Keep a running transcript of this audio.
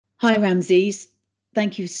Hi, Ramses.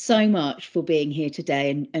 Thank you so much for being here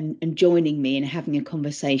today and joining me and having a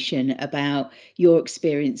conversation about your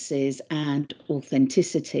experiences and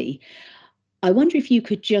authenticity. I wonder if you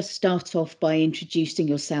could just start off by introducing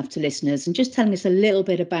yourself to listeners and just telling us a little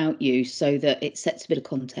bit about you so that it sets a bit of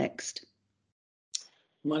context.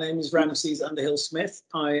 My name is Ramses Underhill-Smith.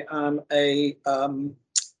 I am a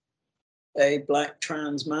black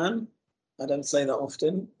trans man. I don't say that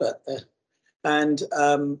often, but I'm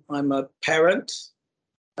a parent,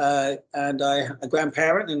 and a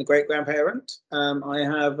grandparent and a great grandparent. I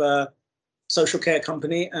have a social care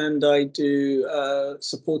company, and I do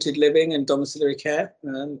supported living and domiciliary care.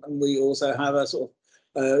 And we also have a sort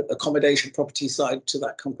of accommodation property side to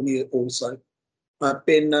that company also. I've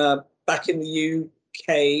been back in the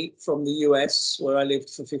UK from the US, where I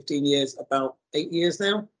lived for 15 years, about 8 years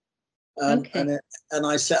now. Okay. And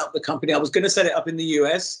I set up the company. I was going to set it up in the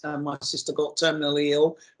US, and my sister got terminally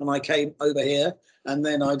ill, and I came over here. And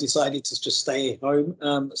then I decided to just stay at home,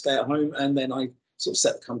 and then I sort of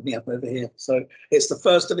set the company up over here. So it's the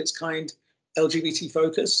first of its kind, LGBT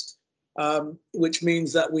focused, which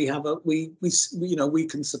means that we have we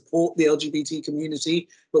can support the LGBT community,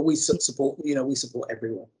 but we support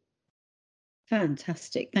everyone.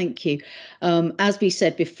 Fantastic. Thank you. As we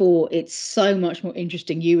said before, it's so much more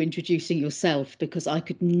interesting you introducing yourself because I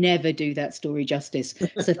could never do that story justice.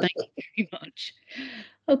 So thank you very much.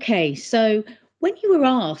 Okay, so when you were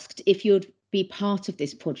asked if you'd be part of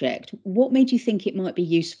this project, what made you think it might be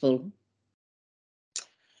useful?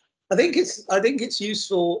 I think it's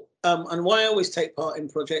useful, and why I always take part in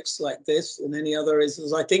projects like this and any other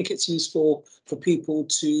is I think it's useful for people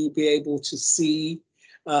to be able to see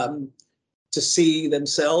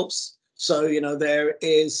themselves. So we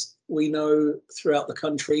know throughout the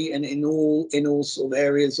country and in all sort of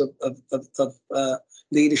areas of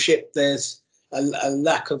leadership, there's a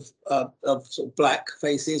lack of sort of black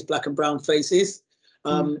and brown faces,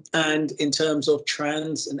 and in terms of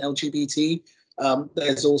trans and LGBT.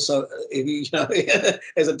 There's also,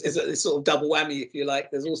 there's a sort of double whammy, if you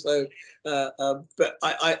like. There's also, but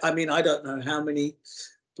I mean, I don't know how many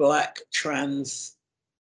black trans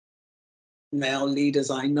male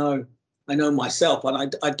leaders I know. I know myself,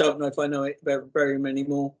 and I don't know if I know it very many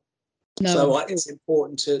more. No. So it's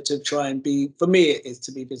important to try and be, for me, it is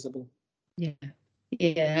to be visible.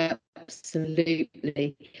 Yeah,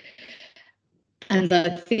 absolutely. And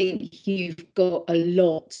I think you've got a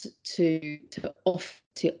lot to offer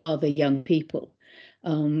to other young people,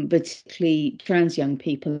 particularly trans young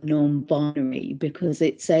people, non-binary, because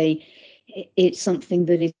it's something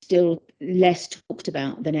that is still less talked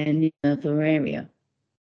about than any other area.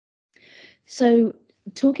 So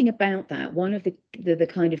talking about that, one of the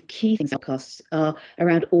kind of key things podcasts are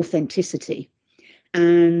around authenticity.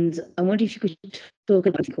 And I wonder if you could talk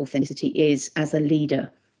about what authenticity is as a leader.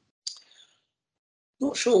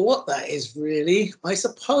 Not sure what that is really. I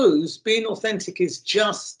suppose being authentic is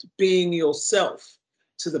just being yourself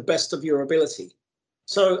to the best of your ability.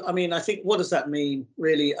 So, I mean, I think, what does that mean,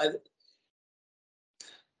 really?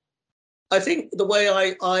 I think the way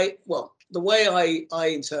I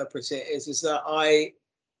interpret it is that I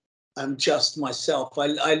am just myself.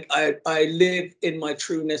 I live in my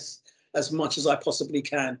trueness as much as I possibly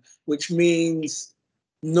can, which means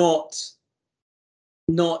not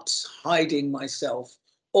hiding myself,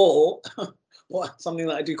 or something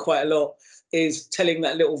that I do quite a lot is telling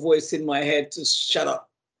that little voice in my head to shut up.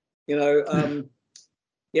 I'm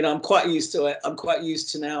quite used to it. I'm quite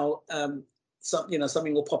used to now.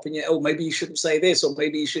 Something will pop in your, oh, maybe you shouldn't say this, or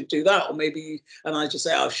maybe you should do that, or and I just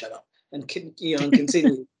say, oh, shut up, and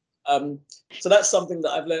continue. So that's something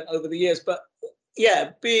that I've learned over the years. But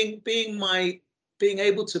yeah, being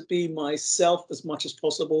able to be myself as much as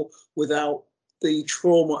possible without the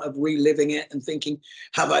trauma of reliving it and thinking,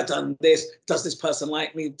 have I done this? Does this person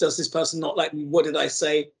like me? Does this person not like me? What did I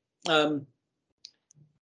say? That's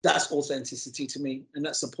authenticity to me, and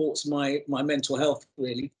that supports my mental health,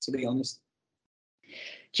 really, to be honest.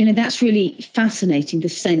 Do you know, that's really fascinating, the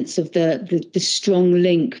sense of the strong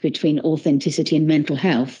link between authenticity and mental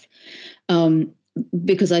health.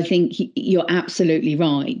 Because I think you're absolutely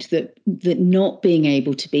right that not being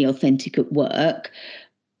able to be authentic at work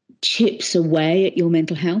chips away at your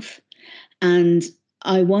mental health. And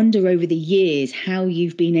I wonder over the years how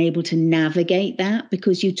you've been able to navigate that,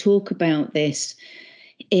 because you talk about this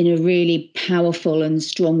in a really powerful and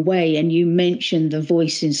strong way. And you mentioned the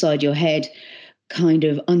voice inside your head kind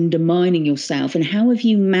of undermining yourself. And how have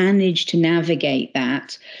you managed to navigate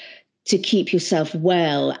that to keep yourself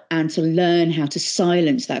well and to learn how to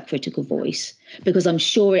silence that critical voice? Because I'm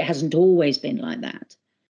sure it hasn't always been like that.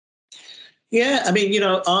 Yeah, I mean,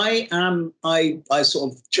 I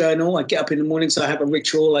sort of journal. I get up in the morning, so I have a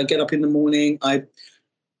ritual. I get up in the morning. I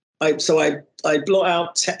blot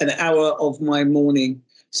out an hour of my morning.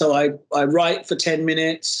 So I write for 10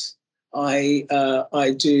 minutes. I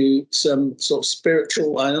do some sort of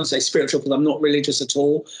spiritual. I don't say spiritual because I'm not religious at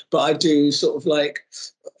all, but I do sort of like,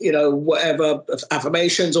 whatever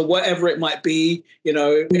affirmations or whatever it might be.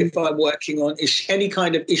 If I'm working on any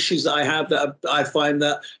kind of issues that I have that I find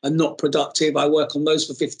that are not productive, I work on those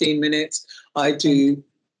for 15 minutes. I do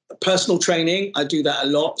personal training. I do that a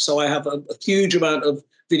lot. So I have a huge amount of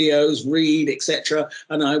videos, read, etc.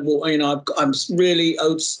 And I will, I'm really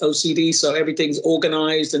OCD, so everything's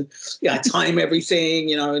organized, and I time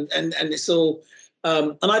everything, and it's all.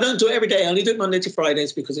 And I don't do it every day. I only do it Monday to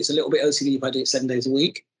Fridays because it's a little bit OCD if I do it 7 days a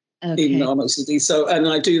week, even though I'm OCD. So, and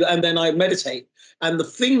I do that, and then I meditate. And the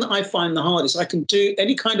thing that I find the hardest, I can do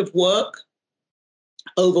any kind of work,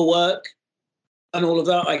 overwork, and all of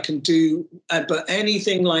that I can do, but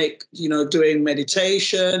anything like, doing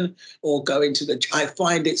meditation or going to I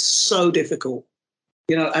find it so difficult,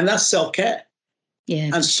 and that's self-care.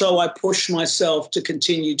 Yeah. And so I push myself to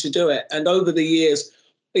continue to do it. And over the years,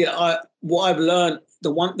 what I've learned,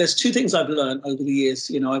 there's two things I've learned over the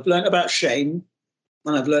years. I've learned about shame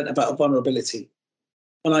and I've learned about vulnerability.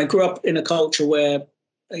 And I grew up in a culture where,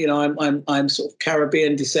 I'm sort of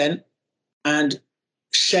Caribbean descent, and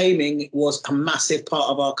shaming was a massive part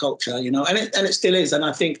of our culture, and it still is. And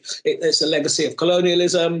I think it's a legacy of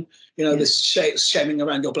colonialism, this shaming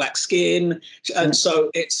around your black skin. And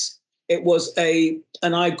so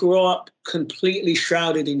and I grew up completely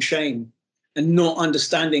shrouded in shame and not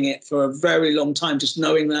understanding it for a very long time, just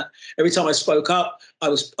knowing that every time I spoke up,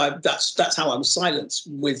 that's how I was silenced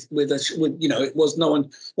with it was no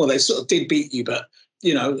one. Well, they sort of did beat you, but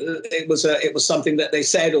it was something that they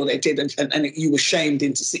said or they did, and you were shamed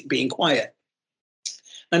into being quiet.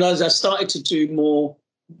 And as I started to do more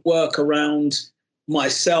work around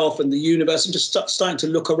myself and the universe, and just starting to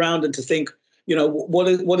look around and to think,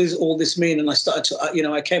 what does all this mean? And I started to,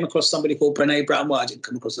 I came across somebody called Brené Brown. Well, I didn't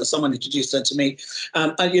come across her. Someone introduced her to me,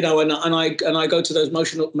 and I go to those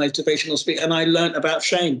motivational speakers, and I learned about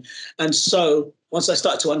shame. And so once I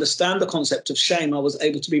started to understand the concept of shame, I was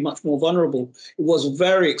able to be much more vulnerable. It was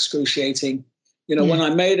very excruciating. When I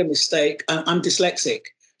made a mistake, I'm dyslexic.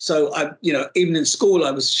 So even in school,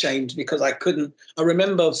 I was shamed because I couldn't. I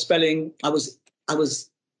remember spelling. I was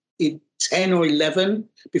 10 or 11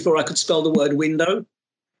 before I could spell the word window.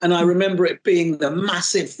 And I remember it being the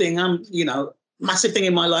massive thing, massive thing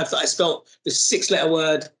in my life that I spelt the 6-letter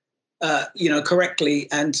word, correctly.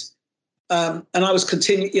 And I was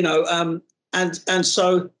continuing, and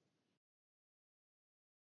so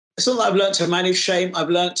it's not that I've learned to manage shame. I've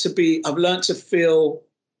learned to feel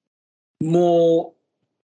more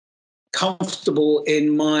comfortable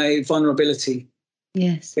in my vulnerability.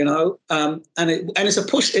 Yes. And it's a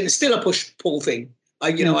push, and it's still a push-pull thing.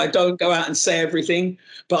 I don't go out and say everything,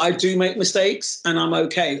 but I do make mistakes, and I'm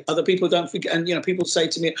okay. Other people don't forget, and people say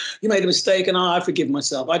to me, "You made a mistake," and I forgive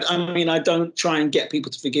myself. I don't try and get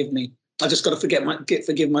people to forgive me. I just got to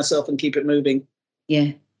forgive myself and keep it moving.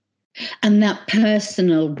 Yeah, and that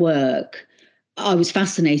personal work, I was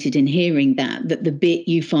fascinated in hearing that the bit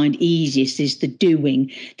you find easiest is the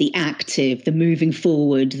doing, the active, the moving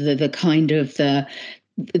forward, the kind of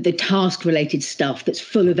the task-related stuff that's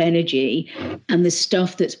full of energy, and the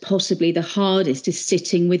stuff that's possibly the hardest is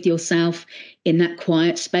sitting with yourself in that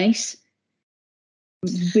quiet space,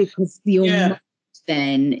 because your mind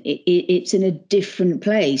then it's in a different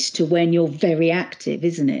place to when you're very active,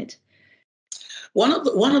 isn't it? One of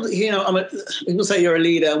the people say you're a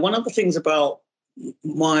leader. One of the things about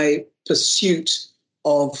my pursuit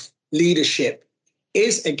of leadership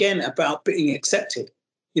is, again, about being accepted.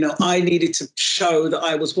 I needed to show that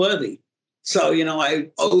I was worthy. So, I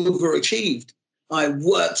overachieved. I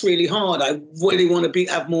worked really hard. I really want to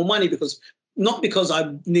have more money, not because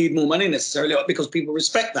I need more money necessarily, but because people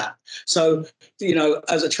respect that. So,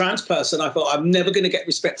 as a trans person, I thought I'm never going to get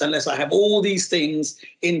respect unless I have all these things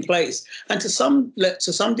in place. And to some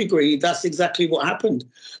degree, that's exactly what happened.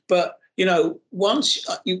 But, once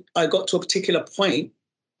I got to a particular point,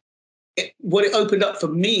 what it opened up for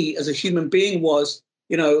me as a human being was,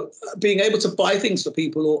 being able to buy things for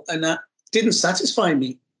people, and that didn't satisfy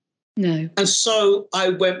me. No. And so I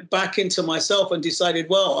went back into myself and decided,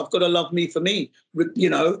 well, I've got to love me for me, and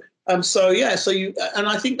I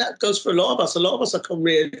think that goes for a lot of us. A lot of us are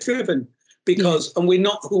career driven and we're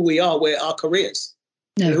not who we are, we're our careers.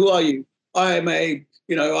 No. And who are you? I'm a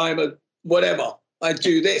whatever. I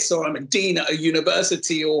do this, or I'm a dean at a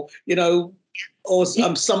university, or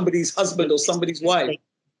I'm somebody's husband or somebody's wife.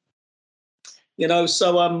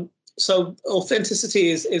 So authenticity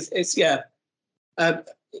is yeah,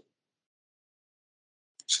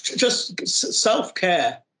 just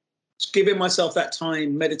self-care, giving myself that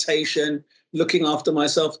time, meditation, looking after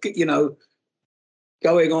myself,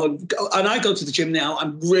 going on. And I go to the gym now.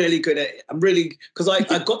 I'm really good at it. Because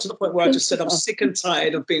I got to the point where I just said, I'm sick and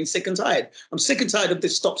tired of being sick and tired. I'm sick and tired of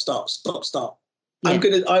this stop, start. Yeah.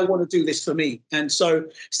 I want to do this for me. And so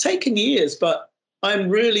it's taken years, but I'm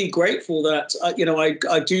really grateful that,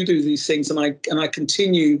 I do these things, and I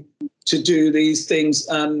continue to do these things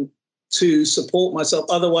to support myself.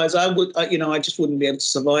 Otherwise I just wouldn't be able to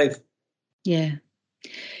survive. Yeah. Do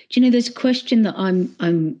you know, there's a question that I'm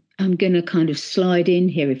going to kind of slide in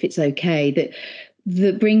here, if it's okay,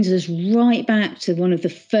 that brings us right back to one of the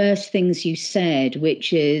first things you said,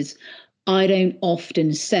 which is, I don't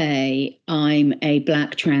often say I'm a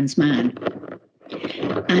Black trans man.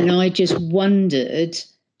 And I just wondered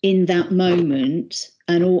in that moment,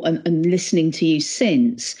 and listening to you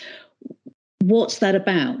since, what's that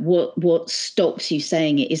about? What stops you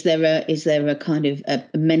saying it? Is there a kind of a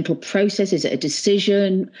mental process? Is it a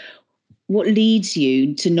decision? What leads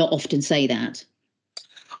you to not often say that?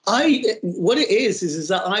 What it is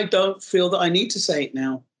that I don't feel that I need to say it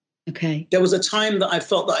now. Okay. There was a time that I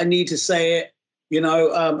felt that I need to say it,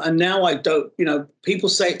 and now I don't. People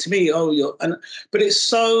say it to me, but it's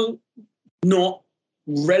so not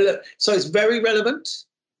relevant. So it's very relevant,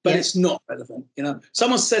 but it's not relevant.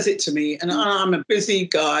 Someone says it to me, and I'm a busy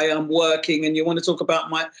guy. I'm working, and you want to talk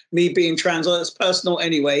about me being trans? It's personal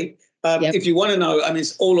anyway. If you want to know,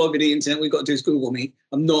 it's all over the internet. We've got to do is Google me.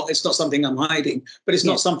 It's not something I'm hiding, but it's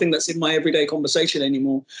not something that's in my everyday conversation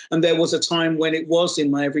anymore. And there was a time when it was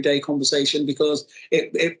in my everyday conversation, because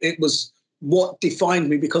it was what defined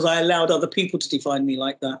me, because I allowed other people to define me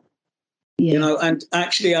like that. Yeah. And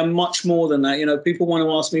actually I'm much more than that. People want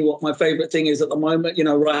to ask me what my favorite thing is at the moment,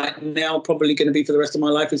 right now, probably going to be for the rest of my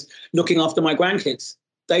life, is looking after my grandkids.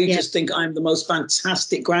 They just think I'm the most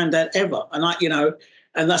fantastic granddad ever. And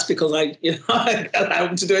and that's because I allow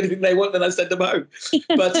them to do anything they want, then I send them home.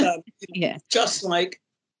 But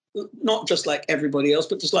not just like everybody else,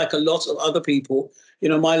 but just like a lot of other people,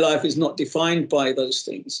 my life is not defined by those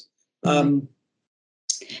things. And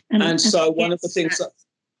so one of the things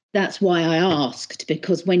that's why I asked,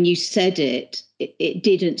 because when you said it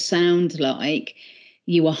didn't sound like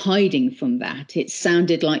you were hiding from that. It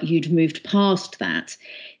sounded like you'd moved past that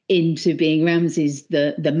into being Ramses,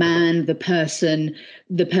 the man, the person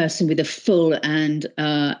with a full and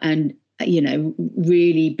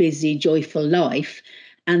really busy, joyful life,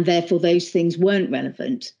 and therefore those things weren't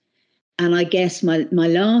relevant. And I guess my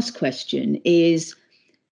last question is,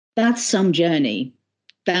 that's some journey,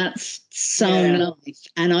 that's some life,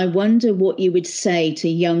 and I wonder what you would say to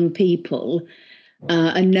young people.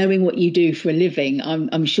 And knowing what you do for a living,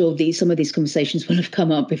 I'm sure some of these conversations will have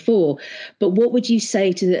come up before. But what would you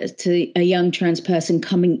say to a young trans person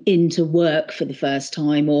coming into work for the first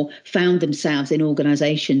time, or found themselves in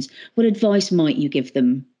organisations? What advice might you give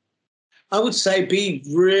them? I would say be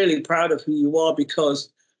really proud of who you are,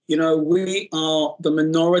 because we are the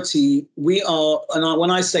minority. We are, and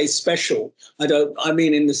when I say special, I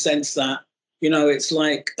mean in the sense that it's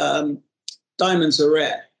like diamonds are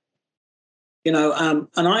rare. And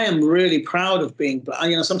I am really proud of being Black.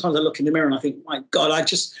 Sometimes I look in the mirror and I think, my God, I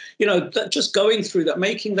just, just going through that,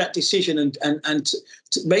 making that decision and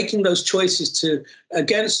making those choices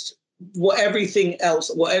against what everything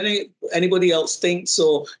else, what anybody else thinks,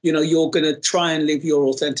 or, you're going to try and live your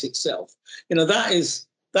authentic self.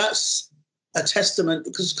 That's a testament,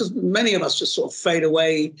 because many of us just sort of fade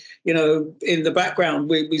away, in the background.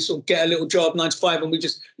 We sort of get a little job 9 to 5, and we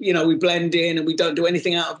just, we blend in, and we don't do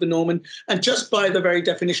anything out of the norm. And just by the very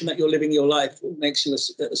definition that you're living your life, it makes you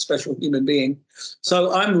a special human being.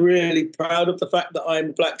 So I'm really proud of the fact that I'm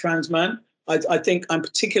a Black trans man. I think I'm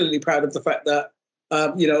particularly proud of the fact that,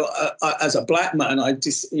 as a Black man, I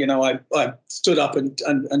stood up and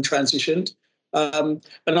transitioned. And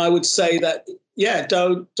I would say that,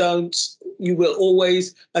 don't, you will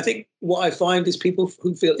always, I think what I find is people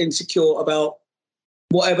who feel insecure about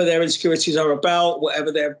whatever their insecurities are about,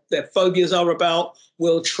 whatever their phobias are about,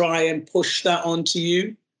 will try and push that onto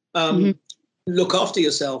you. Look after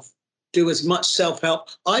yourself. Do as much self-help.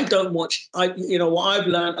 I don't watch, what I've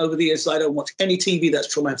learned over the years, I don't watch any TV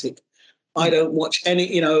that's traumatic. I don't watch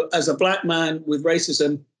any, as a Black man with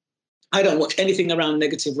racism, I don't watch anything around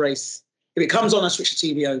negative race. If it comes on, I switch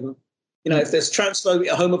the TV over. If there's transphobia,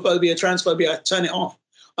 homophobia, transphobia, I turn it off.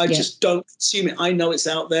 I just don't consume it. I know it's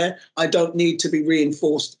out there. I don't need to be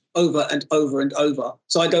reinforced over and over and over.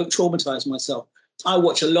 So I don't traumatize myself. I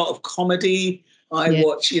watch a lot of comedy. I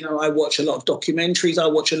watch a lot of documentaries. I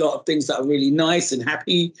watch a lot of things that are really nice and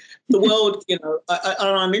happy. The world,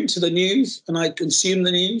 I'm into the news and I consume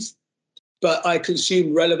the news, but I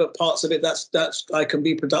consume relevant parts of it that's I can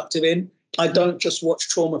be productive in. I don't just watch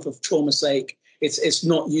trauma for trauma's sake. It's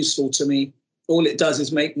not useful to me. All it does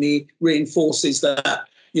is make me reinforces that,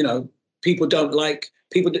 people don't like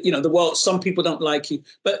people, the world, some people don't like you,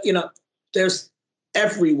 but, there's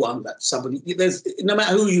everyone that there's, no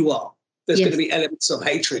matter who you are, there's going to be elements of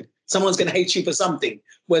hatred. Someone's going to hate you for something,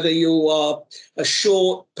 whether you are a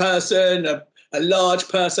short person, a large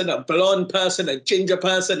person, a blonde person, a ginger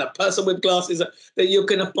person, a person with glasses, that you're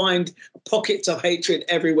going to find pockets of hatred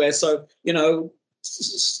everywhere. So,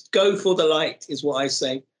 go for the light is what I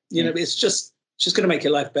say. It's just going to make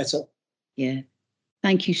your life better. Yeah.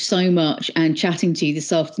 Thank you so much. And chatting to you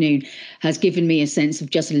this afternoon has given me a sense of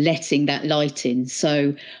just letting that light in.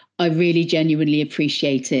 So I really genuinely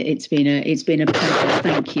appreciate it. It's been a pleasure.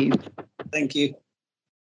 Thank you. Thank you.